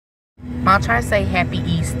Mom, try to say Happy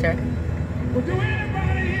Easter.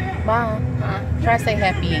 Mom, try to say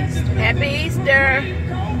Happy Easter. Happy Easter.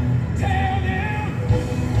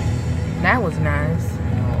 That was nice.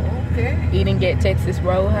 Okay. You didn't get Texas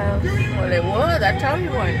Roadhouse? Well, it was. I told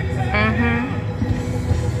you one.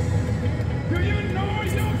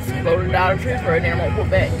 Go to Dollar Tree first, then I'm gonna go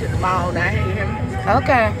back to the mall down here. You hear me?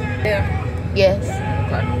 Okay. Yeah. Yes.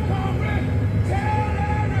 Okay.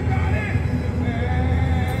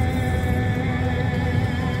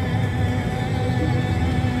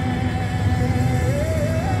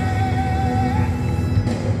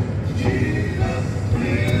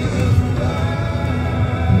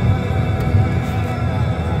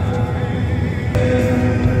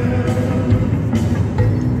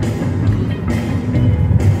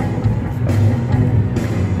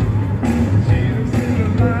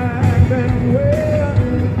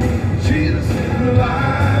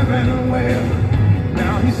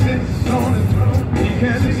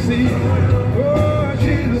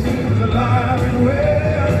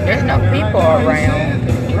 There's no people around.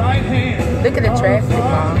 Look at the traffic,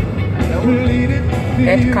 Mom. They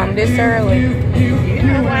had to come this early. You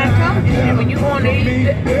know why I come? And when you want to eat,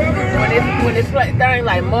 when it's like things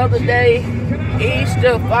like Mother's Day,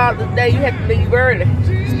 Easter, Father's Day, you have to leave early.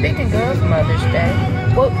 Speaking of Mother's Day,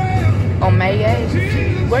 what, on May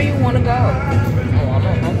 8th, where you want to go? Oh,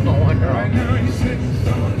 I'm going there.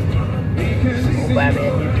 Go buy me a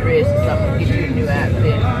new dress or something, get you a new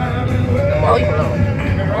outfit.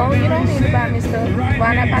 Oh, you don't need to buy me stuff.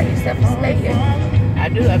 Why not buy yourself a sneaker? I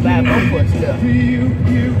do. I buy both of stuff.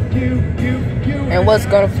 And what's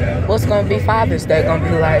gonna be Father's Day gonna be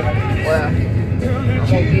like? Well, I'm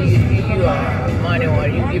gonna give you money or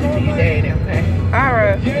you give it to your daddy, okay?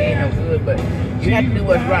 Alright. It ain't no good, but you have to do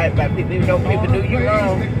what's right by people. Even though people do you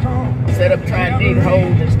wrong, instead of trying to dig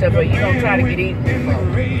holes and stuff, but you don't try to get eaten.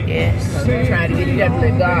 Yes. Because you're trying to get, you have to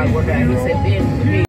let God work out. He said, business is